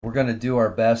we're going to do our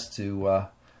best to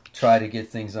try to get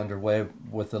things underway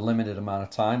with the limited amount of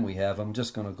time we have. I'm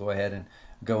just going to go ahead and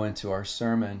go into our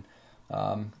sermon.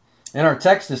 In our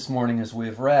text this morning, as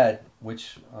we've read,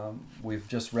 which we've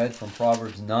just read from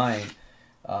Proverbs 9,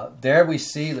 there we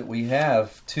see that we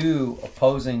have two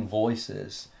opposing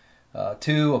voices,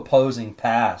 two opposing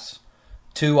paths,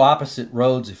 two opposite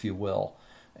roads, if you will.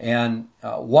 And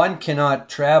one cannot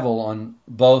travel on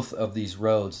both of these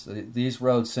roads. These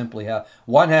roads simply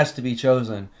one has to be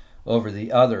chosen over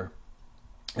the other.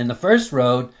 And the first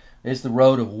road is the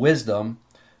road of wisdom.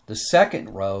 The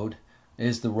second road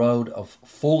is the road of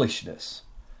foolishness.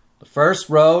 The first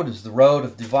road is the road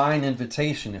of divine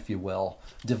invitation, if you will.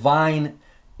 Divine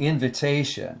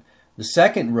invitation. The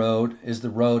second road is the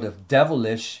road of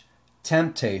devilish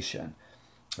temptation.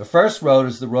 The first road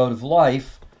is the road of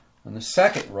life, and the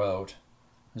second road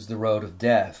is the road of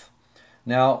death.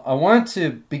 Now, I want to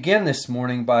begin this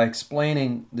morning by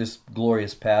explaining this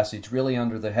glorious passage really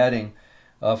under the heading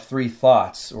of three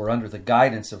thoughts, or under the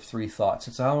guidance of three thoughts.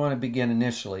 That's how I want to begin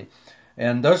initially.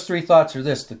 And those three thoughts are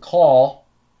this: the call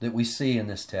that we see in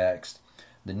this text,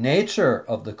 the nature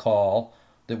of the call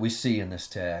that we see in this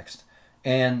text,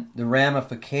 and the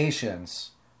ramifications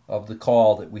of the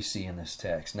call that we see in this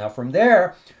text. Now, from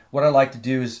there, what I'd like to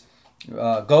do is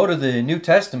go to the New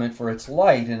Testament for its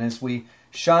light, and as we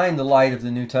shine the light of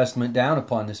the New Testament down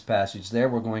upon this passage there,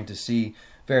 we're going to see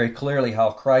very clearly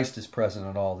how Christ is present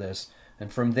in all this.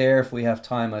 And from there, if we have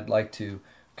time, I'd like to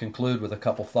conclude with a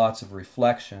couple thoughts of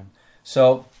reflection.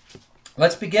 So,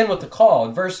 let's begin with the call.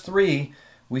 In verse 3,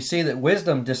 we see that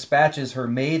wisdom dispatches her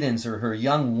maidens, or her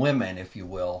young women, if you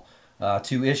will,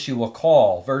 to issue a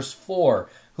call. Verse 4,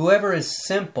 whoever is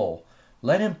simple,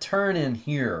 let him turn in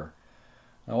here.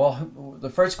 Well, the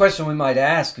first question we might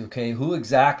ask, okay, who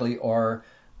exactly are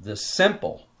the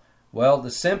simple? Well,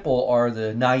 the simple are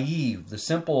the naive. The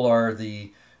simple are as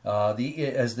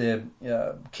the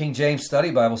King James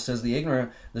Study Bible says, the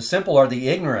ignorant. The simple are the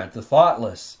ignorant, the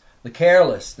thoughtless, the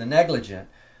careless, the negligent.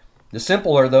 The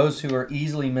simple are those who are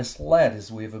easily misled,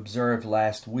 as we've observed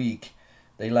last week.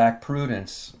 They lack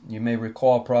prudence. You may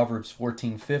recall Proverbs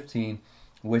 14:15,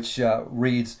 which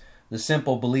reads, "The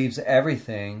simple believes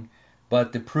everything,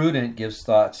 but the prudent gives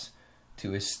thoughts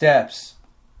to his steps."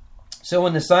 So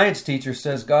when the science teacher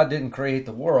says God didn't create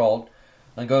the world,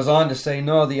 and goes on to say,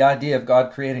 no, the idea of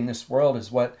God creating this world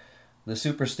is what the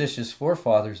superstitious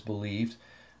forefathers believed.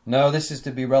 No, this is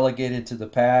to be relegated to the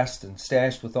past and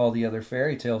stashed with all the other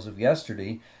fairy tales of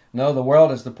yesterday. No, the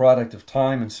world is the product of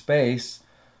time and space.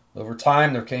 Over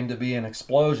time there came to be an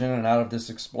explosion, and out of this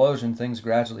explosion things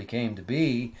gradually came to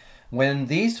be. When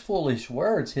these foolish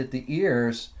words hit the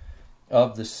ears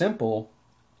of the simple,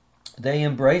 they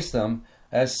embrace them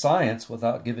as science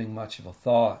without giving much of a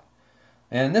thought.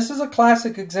 And this is a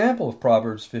classic example of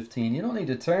Proverbs 15. You don't need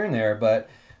to turn there, but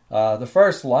the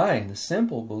first line, the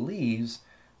simple believes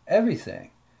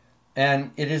everything.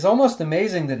 And it is almost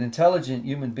amazing that intelligent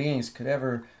human beings could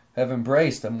ever have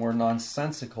embraced a more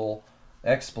nonsensical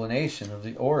explanation of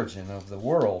the origin of the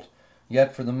world.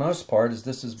 Yet for the most part, as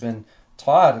this has been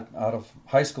taught out of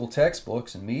high school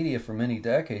textbooks and media for many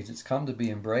decades, it's come to be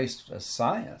embraced as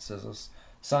science, as a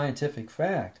scientific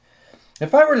fact.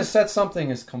 If I were to set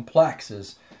something as complex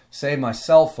as, say, my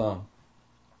cell phone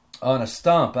on a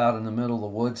stump out in the middle of the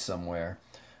woods somewhere,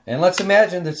 and let's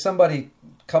imagine that somebody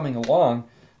coming along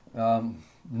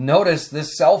noticed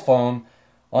this cell phone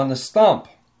on the stump.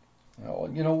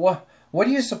 You know, what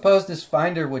do you suppose this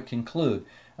finder would conclude?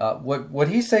 Would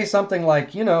he say something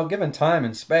like, given time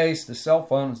and space, the cell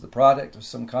phone is the product of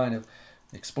some kind of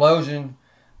explosion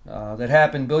that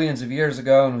happened billions of years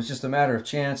ago, and it was just a matter of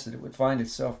chance that it would find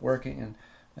itself working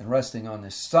and resting on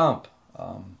this stump?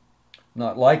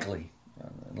 Not likely.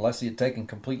 Unless he had taken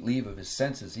complete leave of his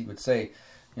senses, he would say,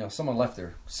 someone left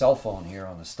their cell phone here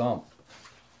on the stump.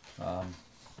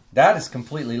 That is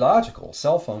completely logical. A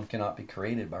cell phone cannot be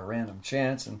created by random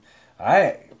chance, and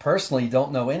I personally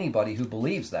don't know anybody who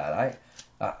believes that.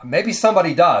 Maybe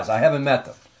somebody does. I haven't met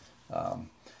them.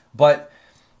 But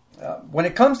when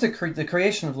it comes to the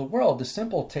creation of the world, the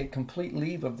simple take complete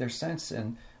leave of their sense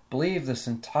and believe this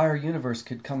entire universe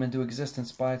could come into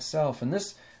existence by itself. And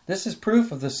this is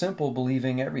proof of the simple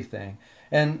believing everything.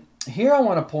 And here I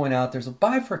want to point out there's a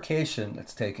bifurcation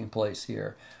that's taking place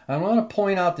here. I want to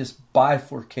point out this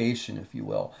bifurcation, if you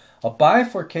will. A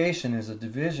bifurcation is a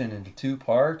division into two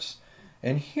parts.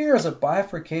 And here is a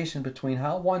bifurcation between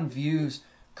how one views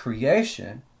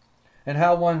creation and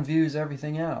how one views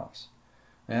everything else.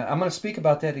 And I'm going to speak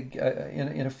about that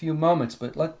in a few moments,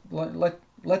 but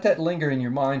let that linger in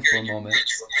your mind for a moment.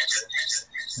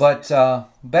 But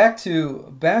back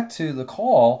to the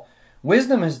call,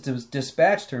 Wisdom has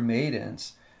dispatched her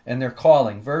maidens, and they're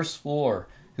calling. Verse 4,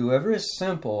 whoever is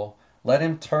simple, let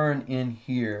him turn in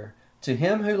here. To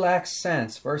him who lacks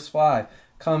sense, verse 5,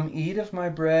 come eat of my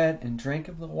bread and drink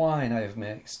of the wine I have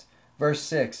mixed. Verse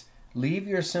 6, leave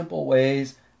your simple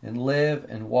ways and live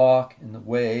and walk in the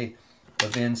way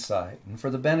of insight. And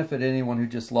for the benefit of anyone who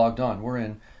just logged on,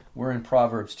 we're in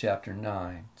Proverbs chapter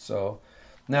 9. So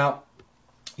now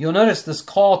you'll notice this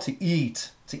call to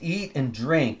eat and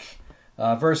drink.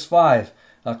 Verse 5,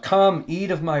 come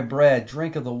eat of my bread,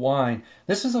 drink of the wine.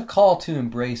 This is a call to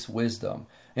embrace wisdom.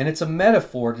 And it's a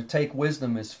metaphor to take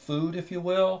wisdom as food, if you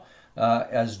will,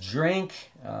 as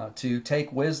drink, to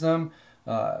take wisdom,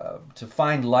 to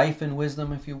find life in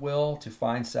wisdom, if you will, to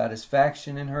find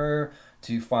satisfaction in her,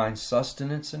 to find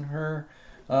sustenance in her.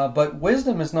 But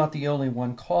wisdom is not the only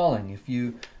one calling. If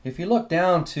you look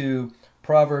down to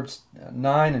Proverbs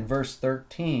 9 and verse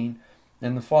 13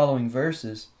 and the following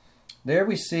verses, there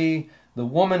we see the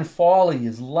woman folly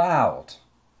is loud.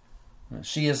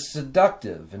 She is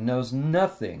seductive and knows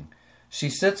nothing. She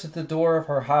sits at the door of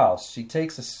her house. She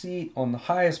takes a seat on the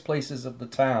highest places of the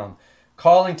town,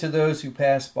 calling to those who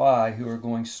pass by, who are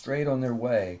going straight on their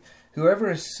way.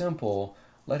 Whoever is simple,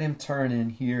 let him turn in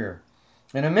here.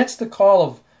 And amidst the call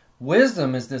of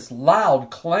wisdom is this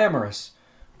loud, clamorous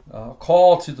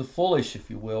call to the foolish, if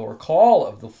you will, or call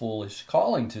of the foolish,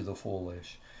 calling to the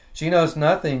foolish. She knows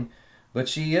nothing, but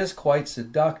she is quite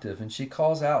seductive, and she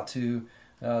calls out to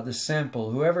the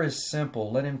simple. Whoever is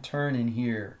simple, let him turn in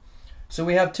here. So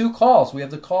we have two calls. We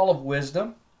have the call of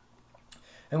wisdom,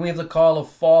 and we have the call of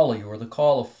folly, or the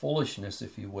call of foolishness,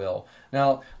 if you will.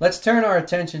 Now, let's turn our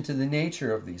attention to the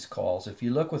nature of these calls. If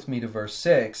you look with me to verse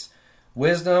 6,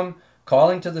 wisdom,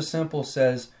 calling to the simple,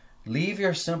 says, leave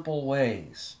your simple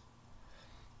ways.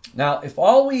 Now, if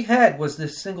all we had was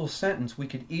this single sentence, we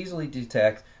could easily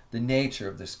detect the nature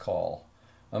of this call.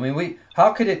 I mean,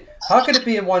 how could it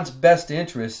be in one's best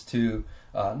interest to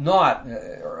not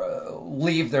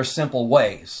leave their simple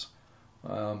ways?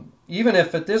 Even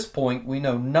if at this point we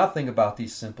know nothing about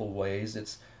these simple ways,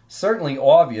 it's certainly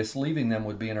obvious leaving them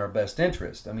would be in our best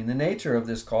interest. I mean, the nature of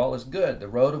this call is good. The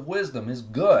road of wisdom is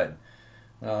good.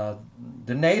 The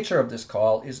nature of this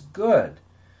call is good.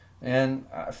 And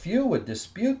few would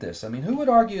dispute this. I mean, who would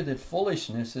argue that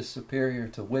foolishness is superior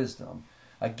to wisdom?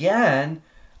 Again,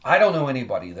 I don't know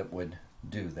anybody that would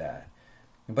do that.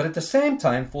 But at the same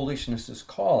time, foolishness is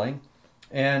calling,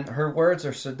 and her words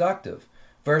are seductive.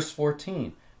 Verse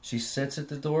 14, she sits at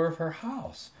the door of her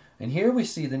house. And here we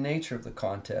see the nature of the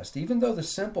contest. Even though the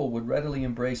simple would readily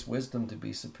embrace wisdom to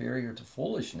be superior to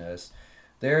foolishness,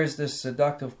 there is this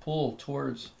seductive pull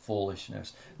towards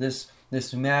foolishness, this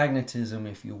magnetism,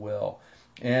 if you will.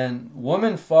 And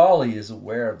woman folly is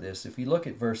aware of this. If you look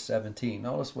at verse 17,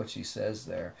 notice what she says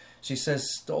there. She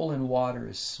says, stolen water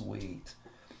is sweet,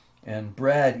 and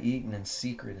bread eaten in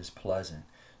secret is pleasant.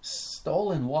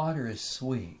 Stolen water is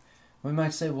sweet. We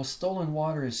might say, well, stolen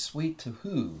water is sweet to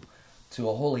who? To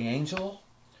a holy angel?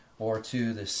 Or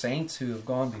to the saints who have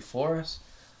gone before us?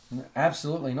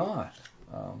 Absolutely not.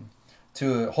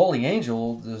 To a holy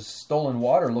angel, the stolen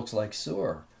water looks like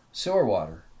sewer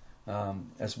water.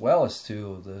 As well as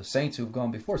to the saints who have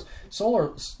gone before us.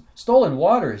 Stolen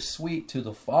water is sweet to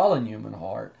the fallen human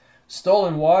heart.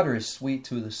 Stolen water is sweet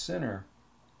to the sinner.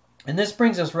 And this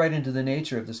brings us right into the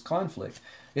nature of this conflict.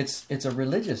 It's a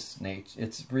religious nature.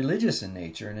 It's religious in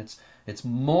nature, and it's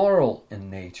moral in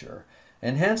nature,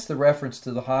 and hence the reference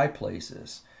to the high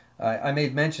places. I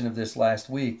made mention of this last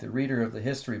week. The reader of the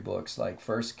history books like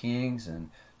 1 Kings and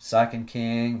 2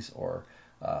 Kings or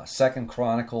 2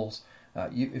 Chronicles.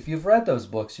 If you've read those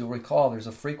books, you'll recall there's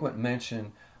a frequent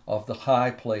mention of the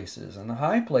high places. And the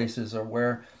high places are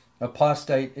where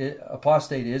apostate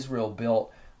Israel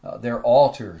built their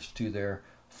altars to their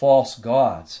false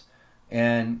gods.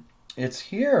 And it's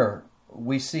here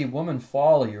we see woman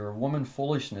folly or woman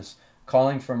foolishness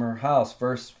calling from her house,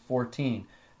 verse 14,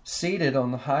 seated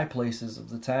on the high places of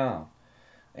the town.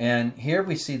 And here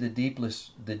we see the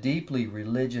deeply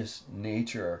religious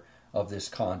nature of this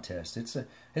contest. It's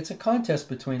a contest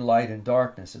between light and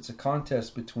darkness. It's a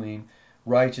contest between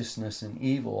righteousness and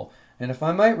evil. And if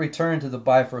I might return to the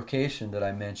bifurcation that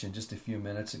I mentioned just a few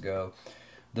minutes ago,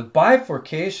 the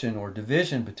bifurcation or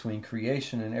division between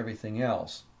creation and everything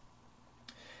else.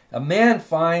 A man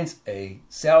finds a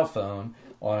cell phone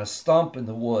on a stump in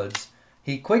the woods.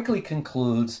 He quickly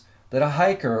concludes that a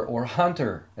hiker or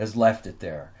hunter has left it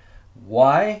there.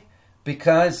 Why?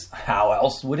 Because how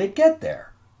else would it get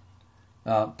there?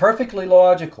 Perfectly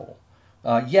logical.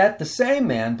 Yet the same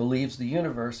man believes the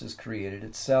universe has created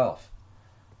itself.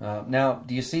 Now,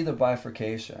 do you see the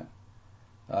bifurcation?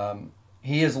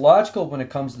 He is logical when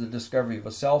it comes to the discovery of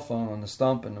a cell phone on a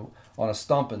stump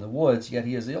in the woods, yet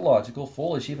he is illogical,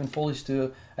 foolish, even foolish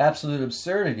to absolute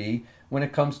absurdity when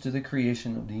it comes to the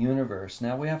creation of the universe.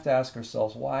 Now we have to ask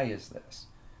ourselves, why is this?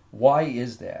 Why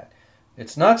is that?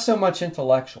 It's not so much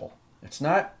intellectual. It's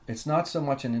not so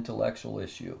much an intellectual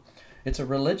issue. It's a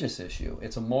religious issue.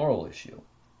 It's a moral issue.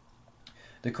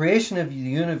 The creation of the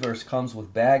universe comes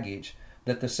with baggage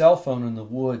that the cell phone in the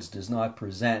woods does not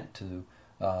present to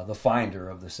the finder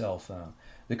of the cell phone.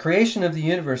 The creation of the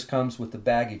universe comes with the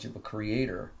baggage of a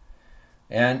creator.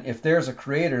 And if there's a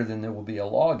creator, then there will be a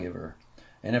lawgiver.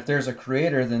 And if there's a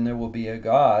creator, then there will be a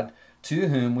God to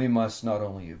whom we must not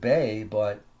only obey,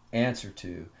 but answer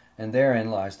to. And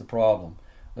therein lies the problem.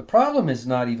 The problem is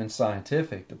not even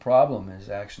scientific. The problem is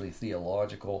actually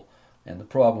theological, and the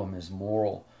problem is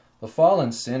moral. The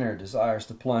fallen sinner desires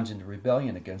to plunge into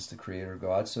rebellion against the Creator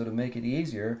God, so to make it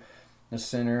easier, the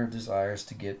sinner desires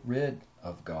to get rid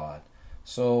of God.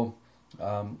 So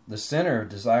the sinner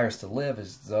desires to live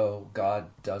as though God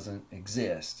doesn't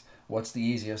exist. What's the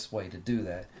easiest way to do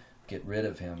that? Get rid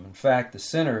of him. In fact, the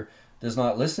sinner does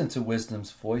not listen to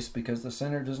wisdom's voice because the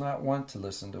sinner does not want to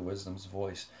listen to wisdom's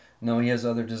voice. No, he has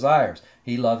other desires.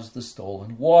 He loves the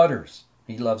stolen waters.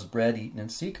 He loves bread eaten in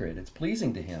secret. It's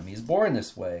pleasing to him. He's born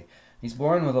this way. He's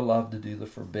born with a love to do the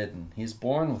forbidden. He's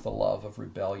born with a love of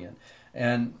rebellion.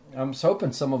 And I'm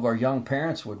hoping some of our young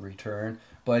parents would return,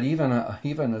 but even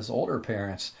as older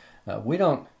parents, we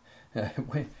don't.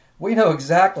 We know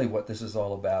exactly what this is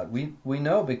all about. We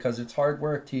know because it's hard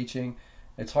work teaching.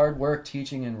 It's hard work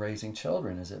teaching and raising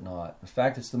children, is it not? In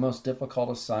fact, it's the most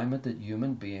difficult assignment that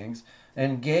human beings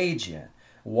engage in.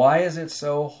 Why is it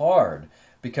so hard?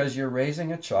 Because you're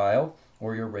raising a child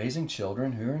or you're raising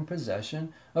children who are in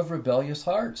possession of rebellious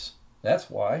hearts. That's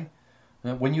why.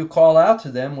 When you call out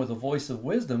to them with a voice of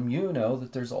wisdom, you know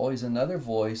that there's always another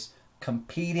voice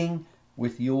competing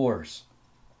with yours,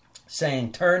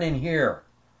 saying, turn in here.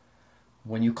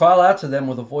 When you call out to them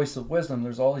with a voice of wisdom,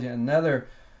 there's always another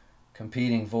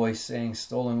competing voice saying,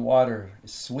 stolen water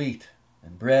is sweet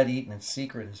and bread eaten in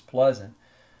secret is pleasant.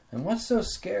 And what's so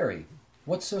scary?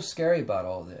 What's so scary about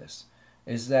all this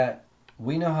is that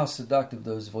we know how seductive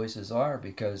those voices are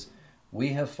because we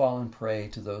have fallen prey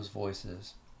to those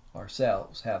voices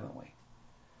ourselves, haven't we?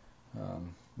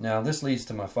 Now, this leads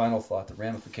to my final thought, the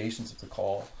ramifications of the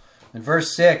call. In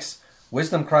verse 6,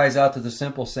 wisdom cries out to the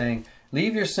simple, saying,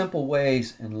 leave your simple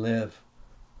ways and live.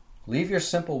 Leave your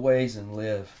simple ways and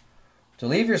live. To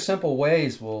leave your simple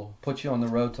ways will put you on the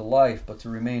road to life, but to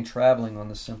remain traveling on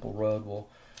the simple road will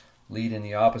lead in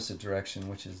the opposite direction,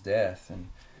 which is death. And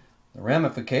the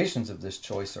ramifications of this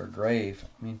choice are grave.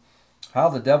 I mean, how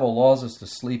the devil lulls us to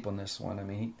sleep on this one. I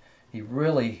mean, he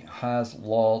really has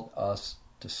lulled us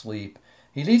to sleep.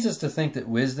 He leads us to think that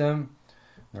wisdom,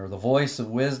 or the voice of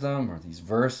wisdom, or these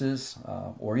verses,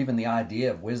 or even the idea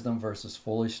of wisdom versus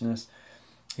foolishness,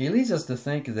 he leads us to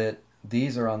think that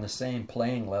these are on the same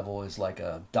playing level as like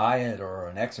a diet or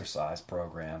an exercise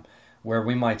program, where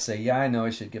we might say, yeah, I know I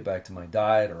should get back to my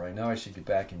diet, or I know I should get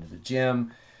back into the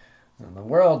gym. In the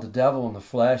world, the devil and the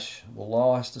flesh will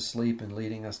lull us to sleep and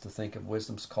leading us to think of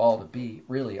wisdom's call to be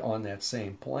really on that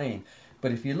same plane.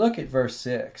 But if you look at verse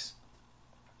 6,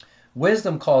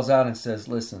 wisdom calls out and says,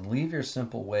 listen, leave your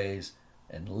simple ways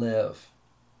and live.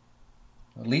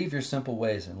 Leave your simple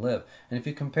ways and live. And if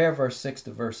you compare verse 6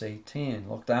 to verse 18,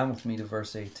 look down with me to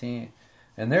verse 18.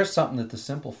 And there's something that the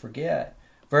simple forget.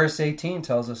 Verse 18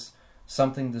 tells us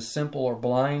something the simple are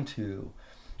blind to.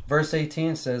 Verse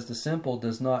 18 says the simple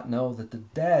does not know that the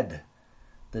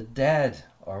dead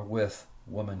are with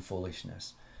woman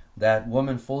foolishness. That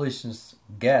woman foolishness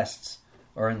guests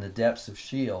are in the depths of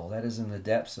Sheol. That is in the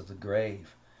depths of the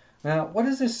grave. Now, what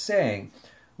is this saying?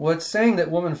 Well, it's saying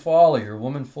that woman folly or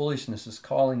woman foolishness is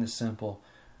calling the simple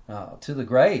to the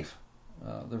grave.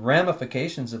 The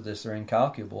ramifications of this are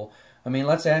incalculable. I mean,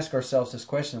 let's ask ourselves this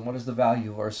question. What is the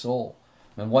value of our soul?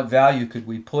 And what value could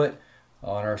we put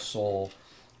on our soul?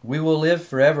 We will live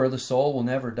forever. The soul will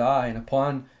never die. And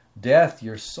upon death,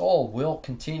 your soul will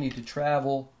continue to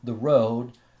travel the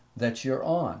road that you're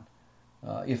on.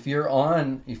 If you're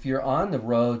on the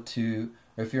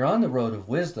road of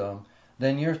wisdom,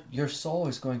 then your soul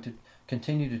is going to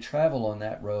continue to travel on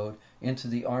that road into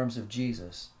the arms of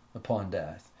Jesus upon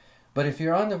death. But if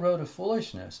you're on the road of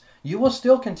foolishness, you will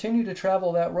still continue to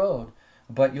travel that road,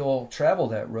 but you'll travel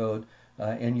that road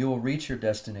and you'll reach your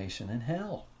destination in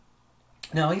hell.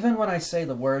 Now, even when I say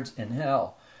the words in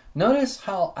hell, notice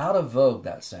how out of vogue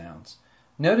that sounds.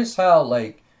 Notice how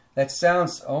that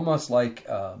sounds almost like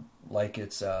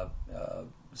it's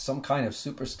some kind of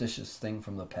superstitious thing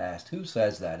from the past. Who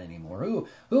says that anymore?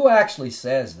 Who actually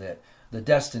says that the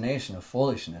destination of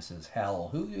foolishness is hell.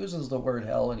 Who uses the word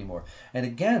hell anymore? And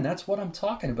again, that's what I'm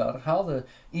talking about, how the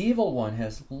evil one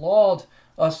has lulled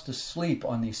us to sleep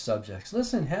on these subjects.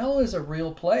 Listen, hell is a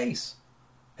real place.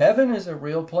 Heaven is a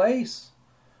real place.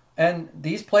 And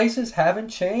these places haven't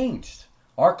changed.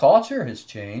 Our culture has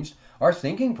changed. Our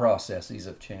thinking processes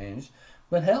have changed.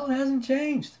 But hell hasn't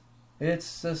changed.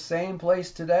 It's the same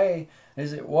place today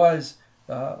as it was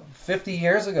 50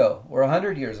 years ago, or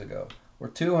 100 years ago, or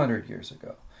 200 years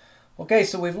ago. Okay,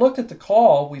 so we've looked at the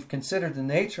call. We've considered the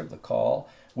nature of the call.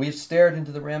 We've stared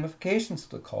into the ramifications of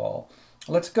the call.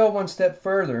 Let's go one step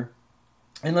further,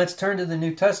 and let's turn to the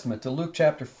New Testament, to Luke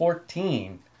chapter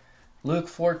 14. Luke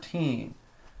 14.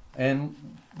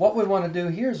 And what we want to do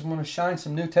here is we want to shine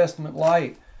some New Testament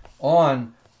light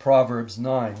on Proverbs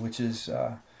 9, which is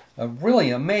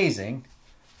really amazing.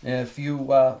 If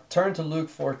you turn to Luke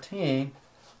 14,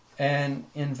 and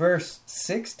in verse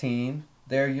 16,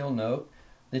 there you'll note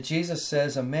that Jesus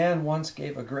says, a man once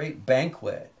gave a great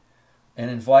banquet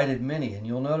and invited many. And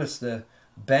you'll notice the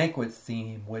banquet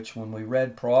theme, which when we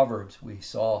read Proverbs, we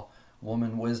saw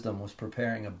woman wisdom was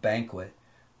preparing a banquet.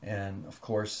 And of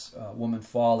course, woman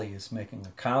folly is making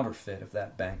a counterfeit of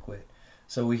that banquet.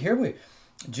 So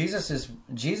Jesus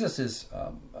is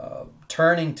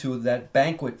turning to that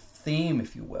banquet theme,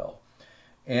 if you will.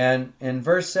 And in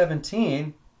verse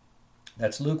 17,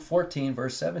 that's Luke 14,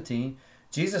 verse 17,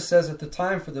 Jesus says at the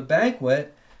time for the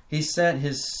banquet, he sent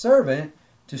his servant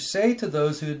to say to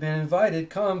those who had been invited,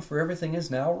 come, for everything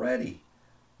is now ready.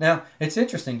 Now, it's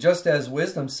interesting, just as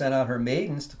wisdom sent out her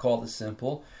maidens to call the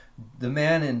simple, the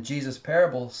man in Jesus'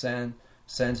 parable sends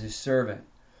his servant.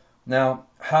 Now,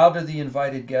 how do the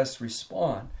invited guests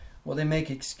respond? Well, they make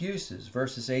excuses,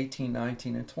 verses 18,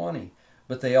 19, and 20.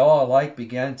 But they all alike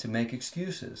began to make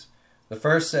excuses. The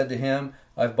first said to him,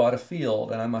 I've bought a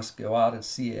field, and I must go out and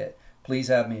see it. Please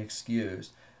have me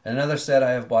excused. And another said,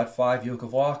 I have bought 5 yoke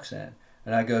of oxen,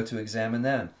 and I go to examine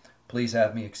them. Please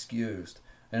have me excused.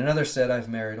 And another said, I've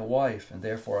married a wife, and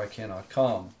therefore I cannot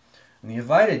come. And the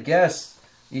invited guests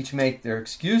each make their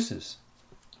excuses.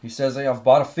 He says, hey, I've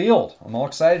bought a field. I'm all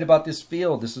excited about this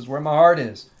field. This is where my heart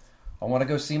is. I want to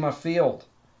go see my field.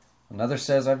 Another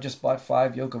says, I've just bought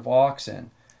 5 yoke of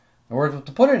oxen. Or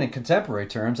to put it in contemporary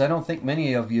terms, I don't think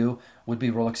many of you would be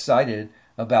real excited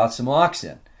about some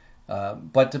oxen.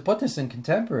 But to put this in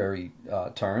contemporary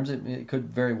terms, it could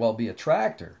very well be a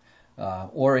tractor.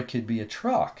 Or it could be a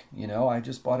truck. You know, I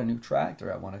just bought a new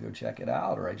tractor. I want to go check it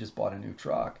out. Or I just bought a new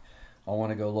truck. I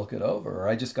want to go look it over. Or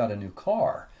I just got a new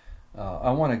car.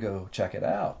 I want to go check it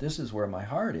out. This is where my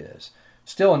heart is.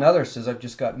 Still another says, I've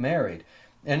just got married.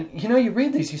 And, you know, you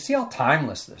read these, you see how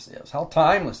timeless this is, how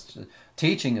timeless the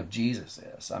teaching of Jesus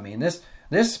is. I mean,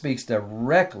 this speaks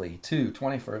directly to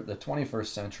the 21st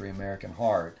century American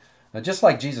heart, just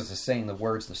like Jesus is saying the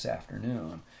words this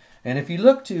afternoon. And if you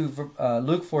look to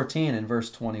Luke 14 and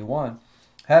verse 21,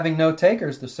 having no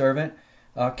takers, the servant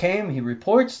came, he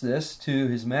reports this to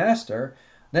his master.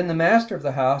 Then the master of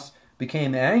the house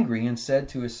became angry and said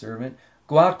to his servant,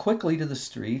 go out quickly to the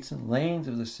streets and lanes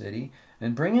of the city,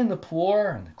 and bring in the poor,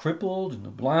 and the crippled, and the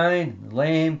blind, and the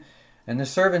lame. And the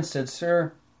servant said,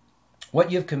 Sir, what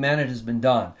you have commanded has been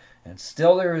done, and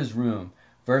still there is room.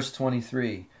 Verse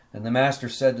 23, and the master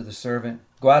said to the servant,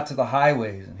 go out to the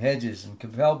highways and hedges, and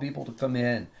compel people to come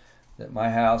in, that my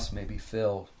house may be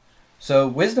filled. So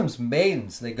wisdom's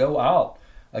maidens, they go out,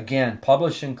 again,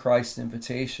 publishing Christ's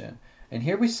invitation. And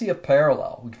here we see a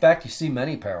parallel. In fact, you see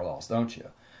many parallels, don't you?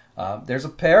 There's a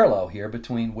parallel here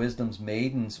between wisdom's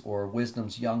maidens or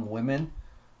wisdom's young women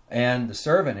and the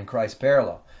servant in Christ's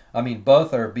parallel. I mean,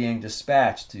 both are being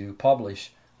dispatched to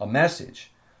publish a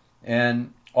message.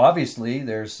 And obviously,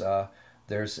 there's a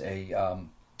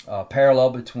parallel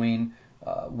between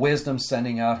wisdom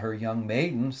sending out her young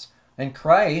maidens and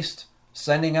Christ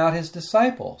sending out his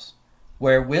disciples,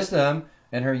 where wisdom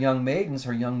and her young maidens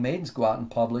go out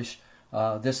and publish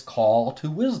this call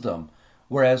to wisdom,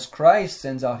 whereas Christ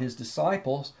sends out his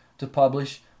disciples to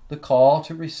publish the call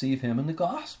to receive him in the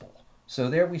gospel. So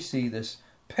there we see this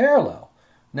parallel.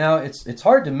 Now, it's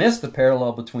hard to miss the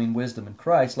parallel between wisdom and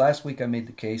Christ. Last week I made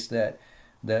the case that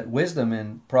wisdom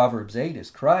in Proverbs 8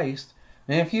 is Christ.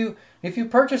 And if you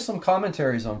purchase some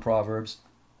commentaries on Proverbs,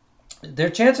 their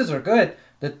chances are good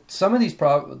that some of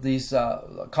these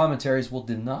commentaries will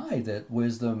deny that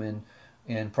wisdom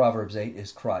in Proverbs 8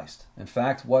 is Christ. In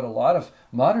fact, what a lot of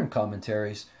modern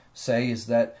commentaries say is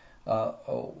that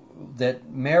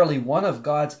merely one of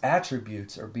God's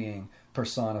attributes are being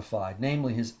personified,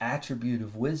 namely his attribute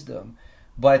of wisdom.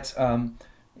 But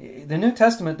the New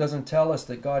Testament doesn't tell us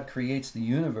that God creates the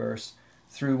universe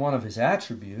through one of his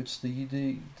attributes.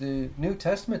 The New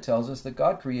Testament tells us that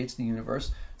God creates the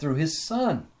universe through his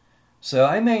Son. So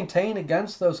I maintain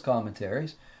against those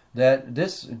commentaries that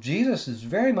Jesus is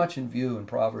very much in view in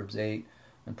Proverbs 8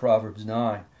 and Proverbs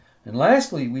 9. And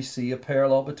lastly, we see a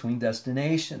parallel between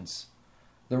destinations.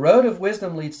 The road of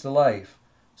wisdom leads to life,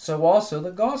 so also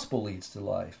the gospel leads to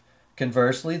life.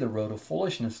 Conversely, the road of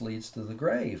foolishness leads to the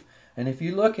grave. And if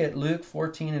you look at Luke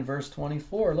 14 and verse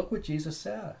 24, look what Jesus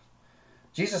says.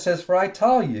 Jesus says, "For I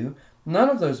tell you, none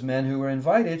of those men who were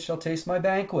invited shall taste my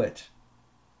banquet."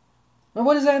 Now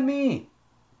what does that mean?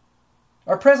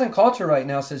 Our present culture right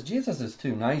now says Jesus is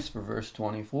too nice for verse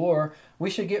 24. We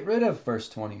should get rid of verse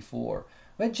 24.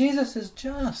 But Jesus is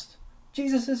just.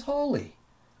 Jesus is holy.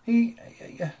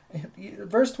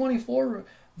 Verse 24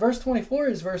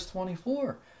 is verse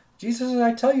 24. Jesus says,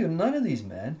 "I tell you, none of these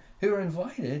men who are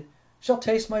invited shall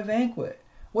taste my banquet."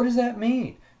 What does that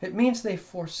mean? It means they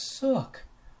forsook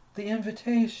the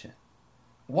invitation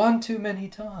one too many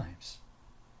times.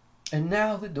 And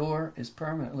now the door is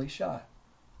permanently shut,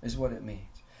 is what it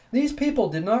means. These people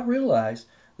did not realize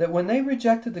that when they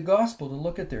rejected the gospel to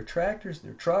look at their tractors,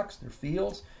 their trucks, their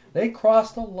fields, they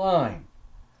crossed a line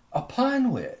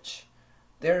upon which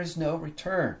there is no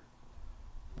return.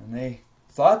 And they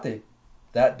thought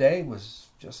that day was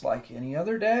just like any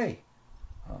other day,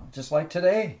 just like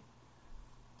today.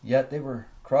 Yet they were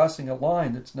crossing a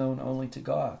line that's known only to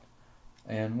God.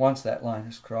 And once that line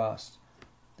is crossed,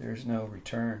 there's no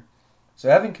return. So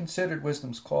having considered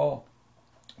wisdom's call,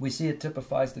 we see it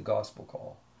typifies the gospel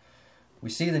call. We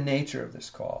see the nature of this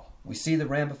call. We see the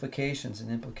ramifications and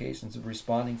implications of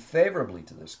responding favorably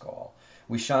to this call.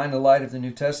 We shine the light of the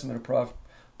New Testament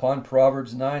upon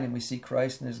Proverbs 9, and we see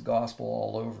Christ and his gospel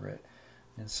all over it.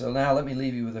 And so now let me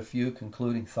leave you with a few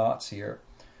concluding thoughts here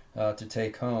to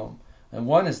take home. And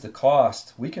one is the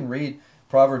cost. We can read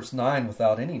Proverbs 9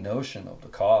 without any notion of the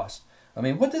cost. I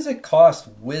mean, what does it cost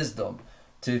wisdom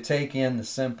to take in the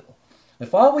simple?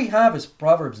 If all we have is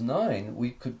Proverbs 9, we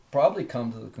could probably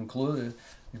come to the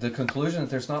conclusion that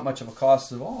there's not much of a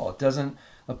cost at all. It doesn't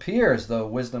appear as though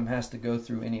wisdom has to go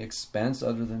through any expense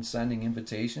other than sending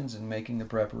invitations and making the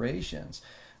preparations.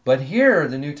 But here,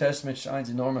 the New Testament shines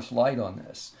enormous light on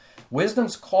this.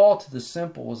 Wisdom's call to the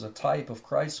simple is a type of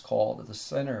Christ's call to the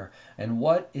sinner. And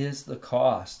what is the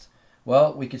cost?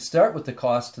 Well, we could start with the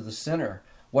cost to the sinner.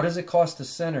 What does it cost the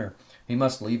sinner? He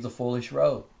must leave the foolish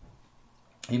road.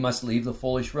 He must leave the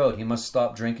foolish road. He must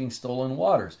stop drinking stolen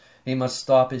waters. He must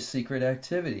stop his secret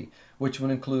activity, which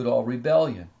would include all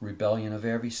rebellion of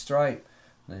every stripe.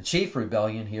 And the chief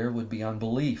rebellion here would be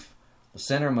unbelief. The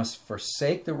sinner must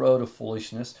forsake the road of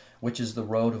foolishness, which is the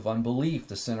road of unbelief.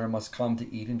 The sinner must come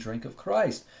to eat and drink of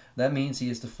Christ. That means he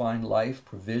is to find life,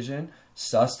 provision,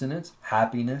 sustenance,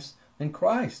 happiness in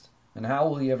Christ. And how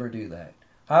will he ever do that?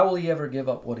 How will he ever give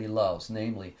up what he loves,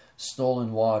 namely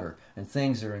stolen water and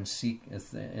things that are in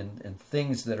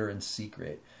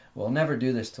secret? Well, he'll never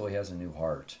do this till he has a new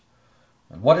heart.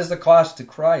 And what is the cost to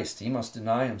Christ? He must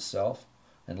deny himself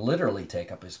and literally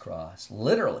take up his cross.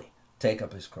 Literally take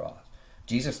up his cross.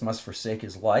 Jesus must forsake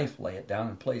his life, lay it down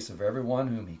in place of everyone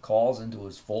whom he calls into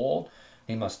his fold.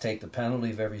 He must take the penalty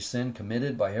of every sin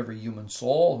committed by every human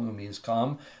soul whom he has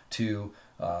come to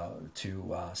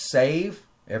save.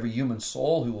 Every human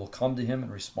soul who will come to him in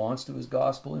response to his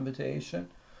gospel invitation.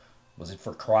 Was it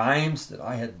for crimes that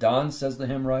I had done, says the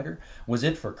hymn writer? Was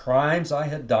it for crimes I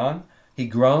had done? He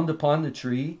groaned upon the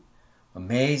tree.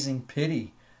 Amazing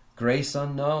pity, grace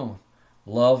unknown,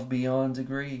 love beyond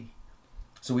degree.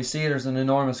 So we see there's an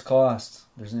enormous cost.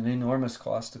 There's an enormous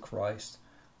cost to Christ.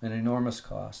 An enormous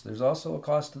cost. There's also a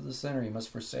cost to the sinner. He must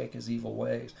forsake his evil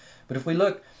ways. But if we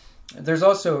look, there's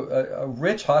also a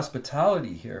rich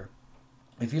hospitality here.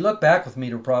 If you look back with me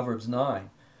to Proverbs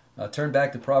 9, turn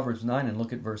back to Proverbs 9 and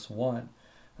look at verse 1.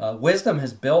 Wisdom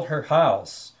has built her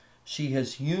house. She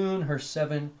has hewn her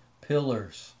 7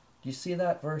 pillars. Do you see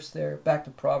that verse there? Back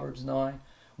to Proverbs 9.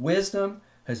 Wisdom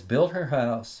has built her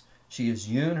house. She has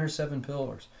hewn her 7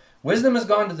 pillars. Wisdom has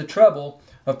gone to the trouble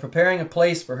of preparing a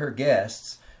place for her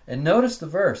guests. And notice the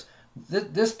verse.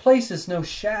 This place is no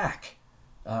shack.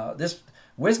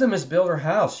 Wisdom has built her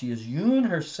house. She has hewn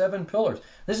her 7 pillars.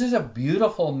 This is a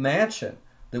beautiful mansion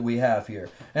that we have here.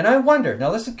 And I wonder,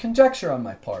 now this is conjecture on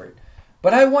my part,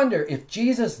 but I wonder if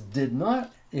Jesus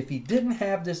if he didn't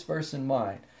have this verse in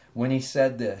mind when he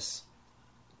said this,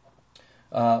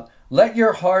 let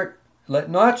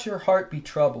not your heart be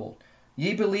troubled.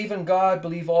 Ye believe in God,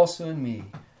 believe also in me.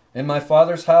 In my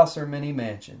Father's house are many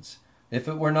mansions. If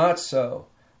it were not so,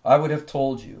 I would have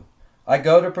told you. I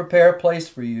go to prepare a place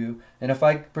for you, and if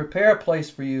I prepare a place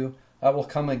for you, I will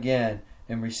come again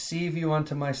and receive you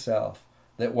unto myself,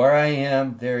 that where I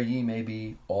am, there ye may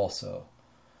be also.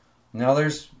 Now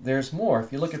there's more.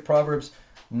 If you look at Proverbs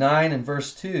 9 and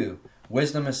verse 2,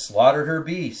 wisdom has slaughtered her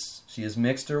beasts. She has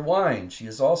mixed her wine. She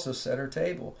has also set her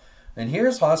table. And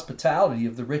here's hospitality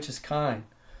of the richest kind.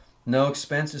 No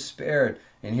expense is spared.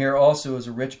 And here also is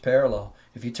a rich parallel.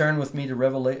 If you turn with me to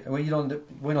Revelation, we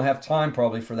don't have time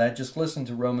probably for that. Just listen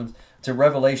to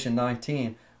Revelation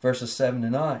 19, verses 7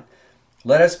 to 9.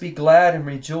 Let us be glad and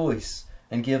rejoice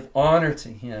and give honor to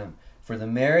him, for the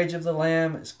marriage of the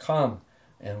Lamb is come,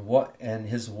 and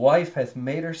his wife hath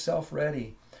made herself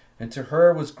ready. And to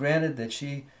her was granted that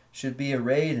she should be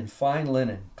arrayed in fine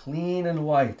linen, clean and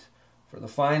white, for the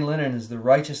fine linen is the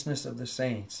righteousness of the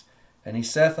saints. And he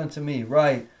saith unto me,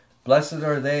 Write, blessed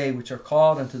are they which are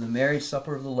called unto the marriage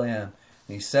supper of the Lamb.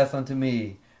 And he saith unto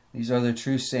me, These are the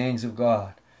true sayings of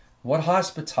God. What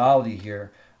hospitality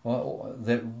here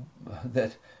that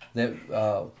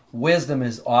wisdom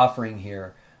is offering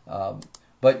here.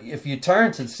 But if you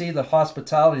turn to see the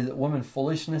hospitality that woman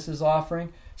foolishness is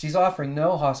offering, she's offering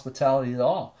no hospitality at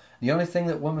all. The only thing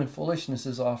that woman foolishness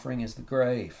is offering is the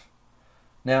grave.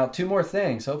 Now, two more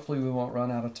things. Hopefully we won't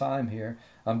run out of time here.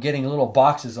 I'm getting little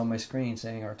boxes on my screen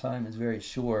saying our time is very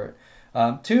short.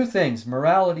 Two things,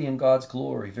 morality and God's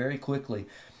glory, very quickly.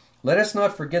 Let us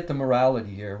not forget the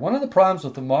morality here. One of the problems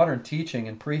with the modern teaching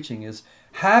and preaching is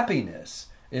happiness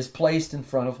is placed in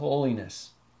front of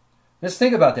holiness. Let's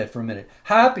think about that for a minute.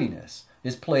 Happiness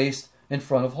is placed in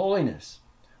front of holiness.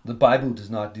 The Bible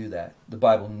does not do that. The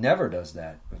Bible never does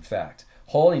that, in fact.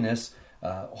 Holiness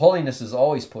is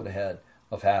always put ahead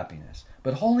of happiness.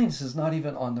 But holiness is not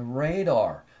even on the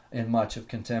radar in much of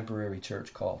contemporary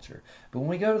church culture. But when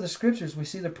we go to the Scriptures, we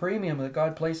see the premium that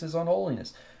God places on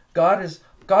holiness. God's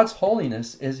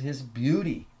holiness is his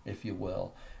beauty, if you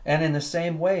will. And in the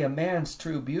same way, a man's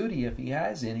true beauty, if he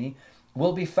has any,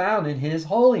 will be found in his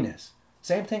holiness.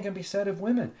 Same thing can be said of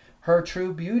women. Her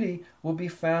true beauty will be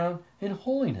found in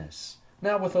holiness.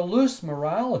 Now, with a loose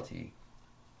morality,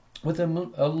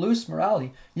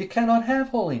 you cannot have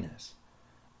holiness.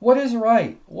 What is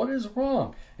right? What is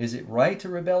wrong? Is it right to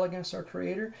rebel against our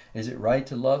Creator? Is it right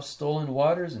to love stolen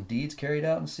waters and deeds carried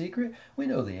out in secret? We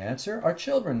know the answer. Our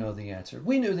children know the answer.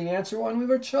 We knew the answer when we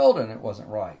were children. It wasn't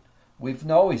right. We've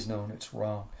always known it's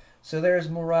wrong. So there's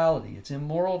morality. It's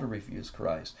immoral to refuse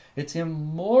Christ. It's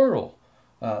immoral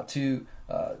to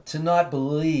not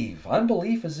believe.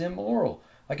 Unbelief is immoral.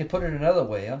 I could put it another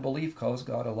way. Unbelief calls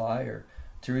God a liar.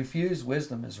 To refuse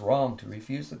wisdom is wrong. To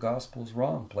refuse the gospel is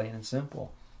wrong, plain and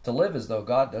simple. To live as though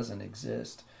God doesn't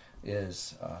exist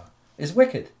is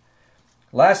wicked.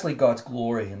 Lastly, God's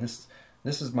glory, and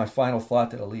this is my final thought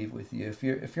that I'll leave with you. If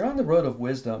you're on the road of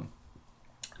wisdom,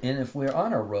 and if we're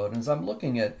on our road, and as I'm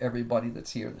looking at everybody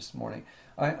that's here this morning,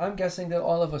 I'm guessing that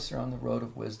all of us are on the road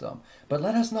of wisdom. But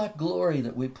let us not glory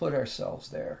that we put ourselves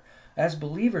there. As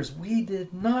believers, we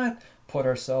did not put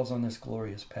ourselves on this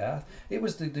glorious path. It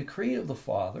was the decree of the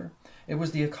Father. It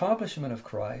was the accomplishment of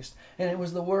Christ, and it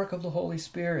was the work of the Holy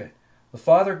Spirit. The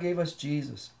Father gave us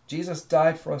Jesus. Jesus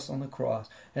died for us on the cross,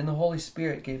 and the Holy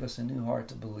Spirit gave us a new heart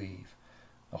to believe.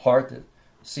 A heart that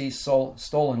sees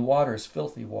stolen water as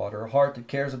filthy water, a heart that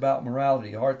cares about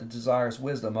morality, a heart that desires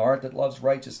wisdom, a heart that loves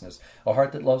righteousness, a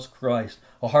heart that loves Christ,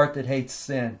 a heart that hates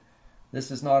sin.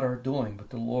 This is not our doing, but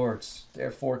the Lord's.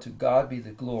 Therefore, to God be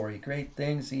the glory. Great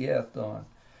things he hath done.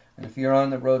 And if you're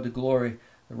on the road to glory,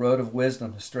 the road of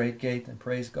wisdom, the straight gate, then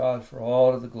praise God, for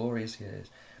all of the glory is his.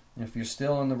 And if you're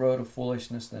still on the road of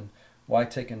foolishness, then why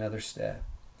take another step?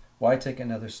 Why take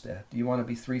another step? Do you want to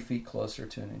be 3 feet closer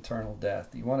to an eternal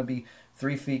death? Do you want to be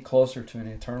 3 feet closer to an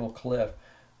eternal cliff?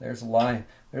 There's a line.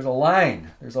 There's a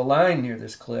line near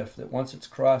this cliff that once it's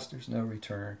crossed, there's no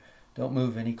return. Don't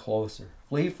move any closer.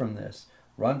 Flee from this.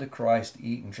 Run to Christ,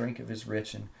 eat and drink of his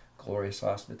rich and glorious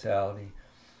hospitality.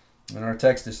 In our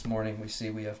text this morning, we see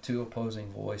we have two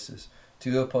opposing voices,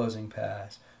 two opposing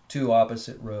paths, two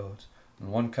opposite roads. And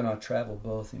one cannot travel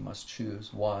both. He must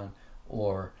choose one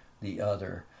or the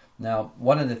other. Now,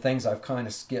 one of the things I've kind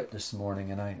of skipped this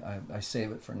morning, and I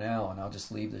save it for now, and I'll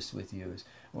just leave this with you, is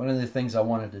one of the things I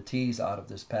wanted to tease out of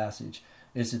this passage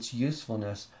is its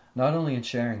usefulness, not only in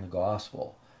sharing the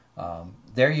gospel.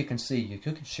 There you can see, you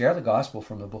could share the gospel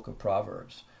from the book of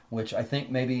Proverbs, which I think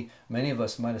maybe many of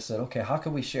us might have said, okay, how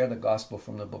can we share the gospel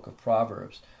from the book of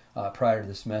Proverbs prior to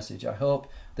this message? I hope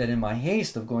that in my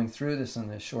haste of going through this in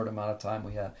this short amount of time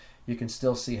we have, you can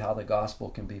still see how the gospel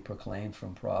can be proclaimed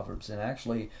from Proverbs. And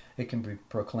actually, it can be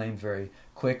proclaimed very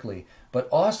quickly, but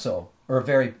also, or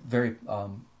very, very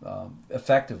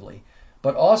effectively,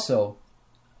 but also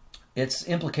its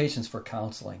implications for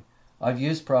counseling. I've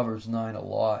used Proverbs 9 a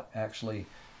lot, actually,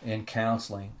 in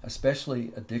counseling,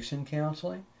 especially addiction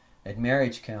counseling and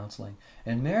marriage counseling.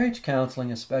 And marriage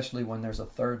counseling, especially when there's a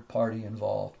third party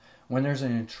involved, when there's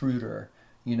an intruder,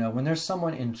 when there's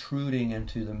someone intruding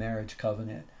into the marriage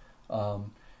covenant,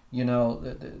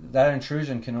 that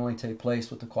intrusion can only take place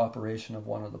with the cooperation of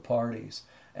one of the parties.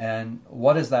 And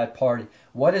what is that party?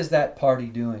 What is that party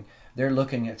doing? They're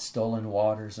looking at stolen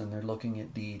waters, and they're looking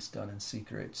at deeds done in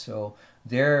secret. So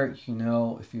there, if you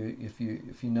know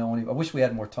any, I wish we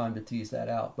had more time to tease that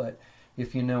out, but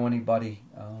if you know anybody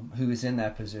who is in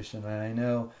that position, and I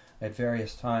know at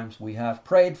various times we have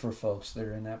prayed for folks that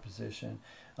are in that position.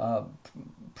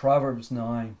 Proverbs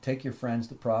 9, take your friends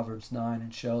to Proverbs 9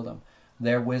 and show them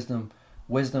their wisdom.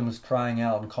 Wisdom is crying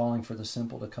out and calling for the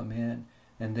simple to come in,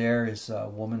 and there is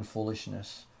woman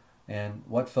foolishness. And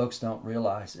what folks don't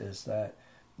realize is that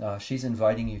she's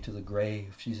inviting you to the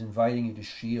grave. She's inviting you to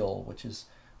Sheol, which is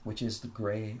the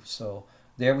grave. So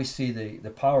there we see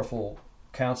the powerful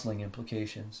counseling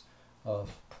implications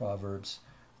of Proverbs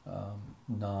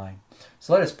 9.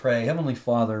 So let us pray. Heavenly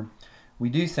Father, we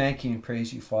do thank you and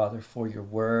praise you, Father, for your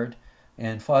word.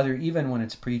 And Father, even when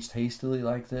it's preached hastily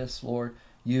like this, Lord,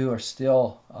 you are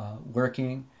still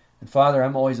working. And Father,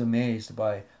 I'm always amazed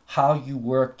by how you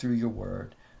work through your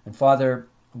word. And Father,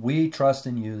 we trust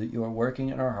in you that you are working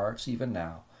in our hearts even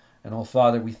now. And oh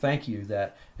Father, we thank you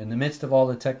that in the midst of all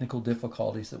the technical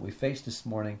difficulties that we faced this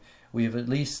morning, we have at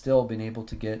least still been able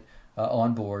to get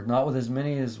on board. Not with as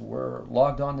many as were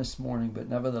logged on this morning, but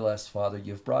nevertheless, Father,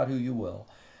 you've brought who you will.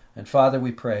 And Father,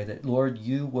 we pray that, Lord,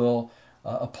 you will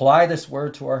apply this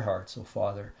word to our hearts, oh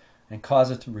Father, and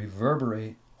cause it to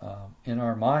reverberate in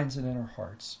our minds and in our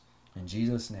hearts. In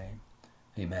Jesus' name,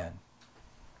 amen.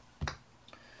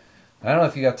 I don't know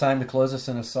if you got time to close us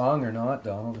in a song or not,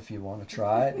 Donald, if you want to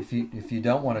try it. If you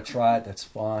don't want to try it, that's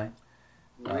fine.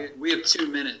 We have 2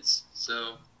 minutes,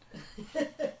 so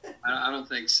I don't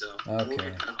think so.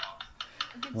 Okay.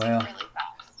 Well, really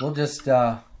we'll just...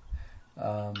 can't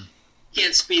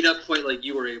speed up quite like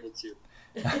you were able to.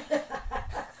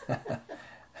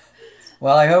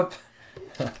 Well, I hope